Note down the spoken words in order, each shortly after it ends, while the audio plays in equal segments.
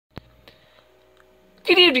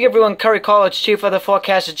Good evening, everyone. Curry College Chief Weather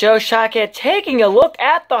Forecaster Joe Shock here, taking a look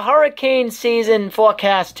at the hurricane season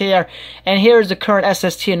forecast here. And here's the current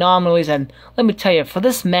SST anomalies. And let me tell you, for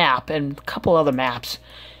this map and a couple other maps,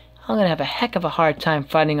 I'm going to have a heck of a hard time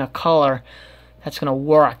finding a color that's going to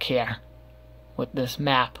work here with this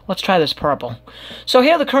map. Let's try this purple. So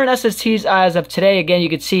here are the current SSTs as of today. Again, you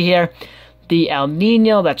can see here the El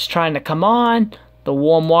Nino that's trying to come on, the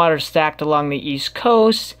warm water stacked along the east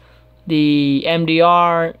coast. The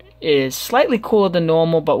MDR is slightly cooler than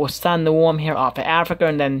normal, but we're starting to warm here off of Africa,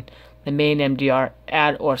 and then the main MDR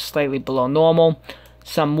at or slightly below normal.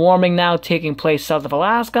 Some warming now taking place south of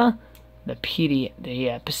Alaska. The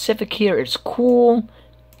Pacific here is cool.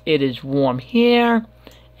 It is warm here.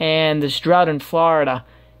 And this drought in Florida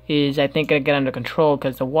is, I think, going to get under control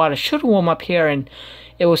because the water should warm up here and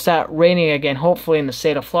it will start raining again, hopefully in the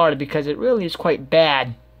state of Florida, because it really is quite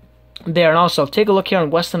bad there. And also, take a look here in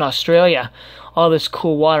Western Australia. All this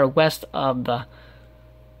cool water west of the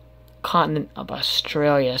continent of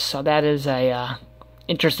Australia. So that is a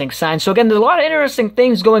interesting sign. So again, there's a lot of interesting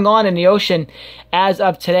things going on in the ocean as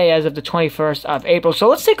of today, as of the 21st of April. So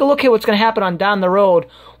let's take a look at what's going to happen on down the road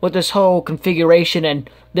with this whole configuration and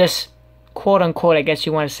this quote-unquote, I guess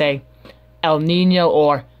you want to say, El Nino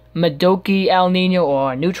or Modoki El Nino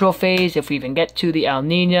or neutral phase, if we even get to the El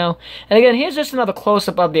Nino. And again, here's just another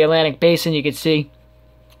close-up of the Atlantic Basin. You can see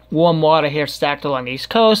warm water here stacked along the east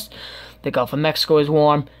coast. The Gulf of Mexico is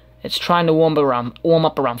warm. It's trying to warm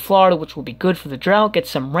up around Florida, which will be good for the drought. Get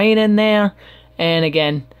some rain in there. And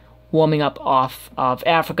again, warming up off of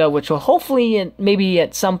Africa, which will hopefully, maybe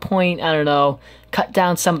at some point, I don't know, cut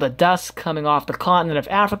down some of the dust coming off the continent of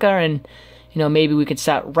Africa. And, you know, maybe we could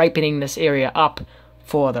start ripening this area up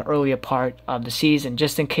for the earlier part of the season,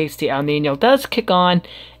 just in case the El Nino does kick on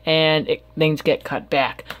and things get cut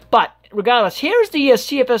back. But regardless, here's the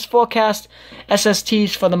CFS forecast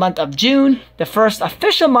SSTs for the month of June, the first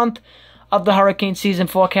official month of the hurricane season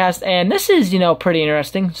forecast. And this is, you know, pretty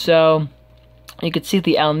interesting. So you can see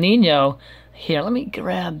the El Nino here. Let me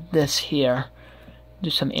grab this here, do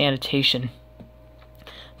some annotation.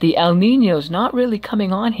 The El Nino is not really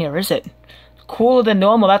coming on here, is it? Cooler than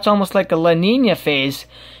normal. That's almost like a La Nina phase.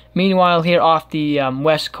 Meanwhile, here off the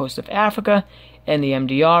west coast of Africa and the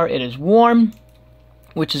MDR, it is warm,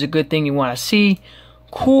 which is a good thing you want to see.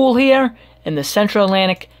 Cool here in the central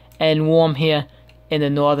Atlantic and warm here in the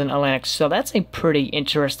northern Atlantic. So that's a pretty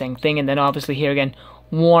interesting thing. And then obviously here again,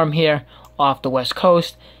 warm here off the west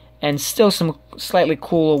coast and still some slightly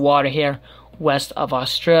cooler water here west of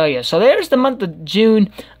Australia. So there's the month of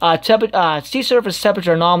June sea surface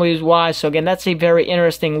temperature anomalies wise. So again, that's a very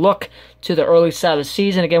interesting look to the early side of the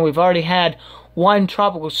season. Again, we've already had one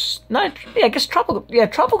tropical storm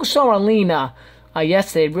Alina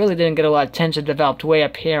yesterday. It really didn't get a lot of attention, developed way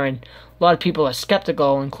up here, and a lot of people are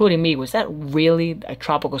skeptical, including me. Was that really a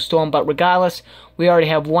tropical storm? But regardless, we already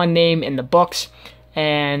have one name in the books,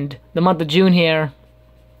 and the month of June here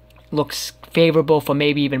looks favorable for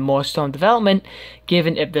maybe even more storm development,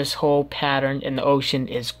 given if this whole pattern in the ocean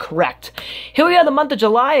is correct. Here we are, the month of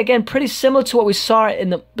July. Again, pretty similar to what we saw in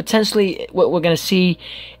the potentially what we're going to see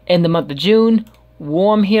in the month of June.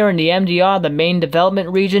 Warm here in the MDR, the main development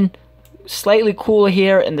region. Slightly cooler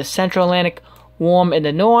here in the central Atlantic. Warm in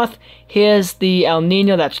the north. Here's the El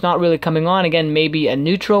Nino that's not really coming on. Again, maybe a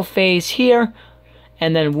neutral phase here.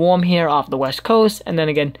 And then warm here off the west coast. And then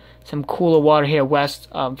again, some cooler water here west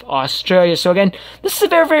of Australia. So again, this is a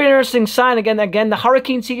very, very interesting sign. Again, the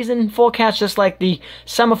hurricane season forecast, just like the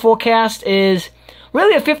summer forecast, is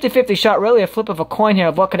really a 50-50 shot, really a flip of a coin here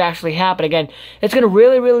of what could actually happen. Again, it's going to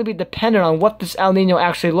really, really be dependent on what this El Nino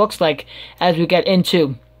actually looks like as we get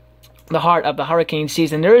into the heart of the hurricane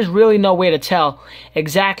season. There is really no way to tell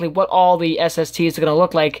exactly what all the SSTs are going to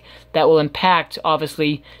look like that will impact,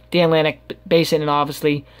 obviously, the Atlantic Basin and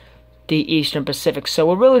obviously the Eastern Pacific. So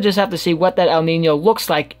we'll really just have to see what that El Nino looks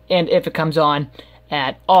like and if it comes on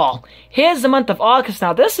at all. Here's the month of August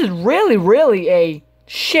now. This is really, really a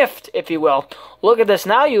shift, if you will. Look at this.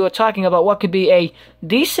 Now you are talking about what could be a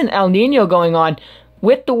decent El Nino going on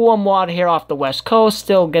with the warm water here off the west coast,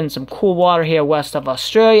 still getting some cool water here west of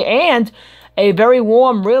Australia, and a very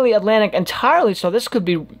warm, really Atlantic entirely. So this could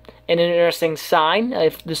be an interesting sign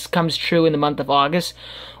if this comes true in the month of August.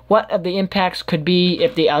 What the impacts could be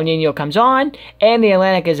if the El Nino comes on and the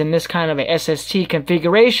Atlantic is in this kind of a SST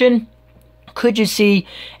configuration. Could you see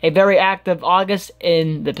a very active August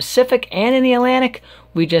in the Pacific and in the Atlantic?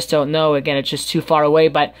 We just don't know. Again, it's just too far away,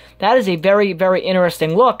 but that is a very, very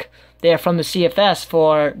interesting look there from the CFS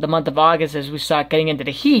for the month of August as we start getting into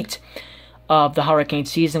the heat of the hurricane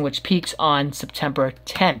season, which peaks on September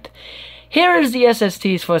 10th. here is the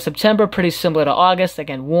SSTs for September, pretty similar to August.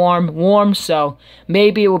 Again, warm, so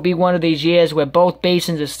maybe it will be one of these years where both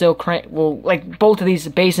basins are still like both of these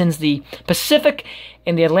basins, the Pacific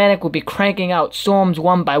and the Atlantic, will be cranking out storms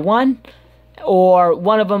one by one, or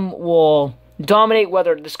one of them will dominate,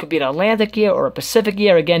 whether this could be an Atlantic year or a Pacific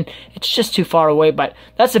year. Again, it's just too far away, but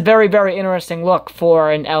that's a very, very interesting look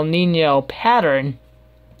for an El Nino pattern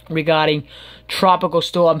regarding tropical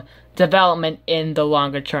storm development in the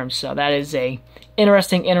longer term. So that is a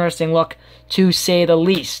interesting look, to say the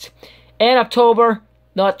least. And October,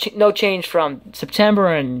 no change from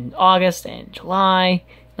September and August and July.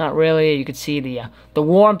 Not really. You can see the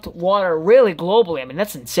warmth water really globally. I mean,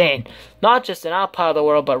 that's insane. Not just in our part of the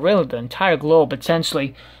world, but really the entire globe,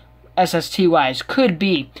 potentially, SST-wise, could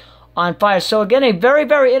be on fire. So again, a very,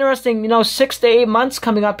 very interesting, 6 to 8 months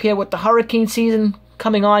coming up here with the hurricane season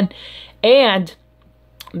coming on, and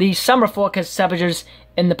the summer forecast temperatures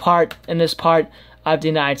in this part of the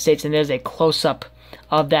United States. And there's a close-up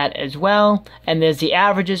of that as well. And there's the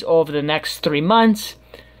averages over the next 3 months.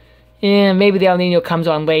 And maybe the El Nino comes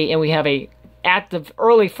on late and we have a active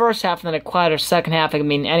early first half and then a quieter second half. I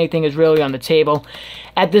mean, anything is really on the table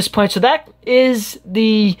at this point. So that is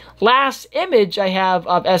the last image I have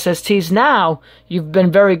of SSTs. Now, you've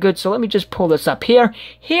been very good, so let me just pull this up here.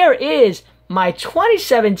 Here is my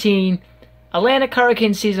 2017 Atlantic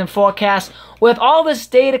hurricane season forecast with all this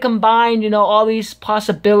data combined, all these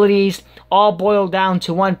possibilities all boiled down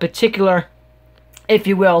to one particular, if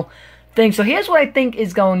you will, thing. So here's what I think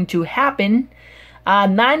is going to happen.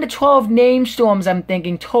 9 to 12 named storms, I'm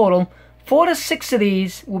thinking, total. 4 to 6 of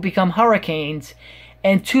these will become hurricanes,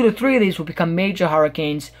 and 2 to 3 of these will become major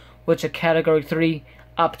hurricanes, which are Category 3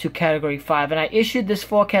 up to Category 5. And I issued this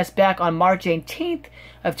forecast back on March 18th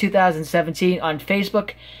of 2017 on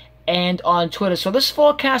Facebook and on Twitter. So this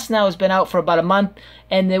forecast now has been out for about a month,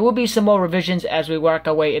 and there will be some more revisions as we work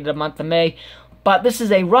our way into the month of May. But this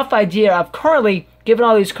is a rough idea of currently, given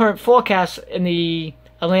all these current forecasts in the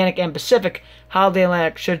Atlantic and Pacific, how the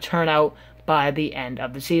Atlantic should turn out by the end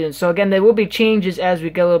of the season. So again, there will be changes as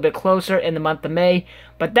we get a little bit closer in the month of May.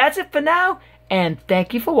 But that's it for now, and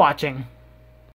thank you for watching.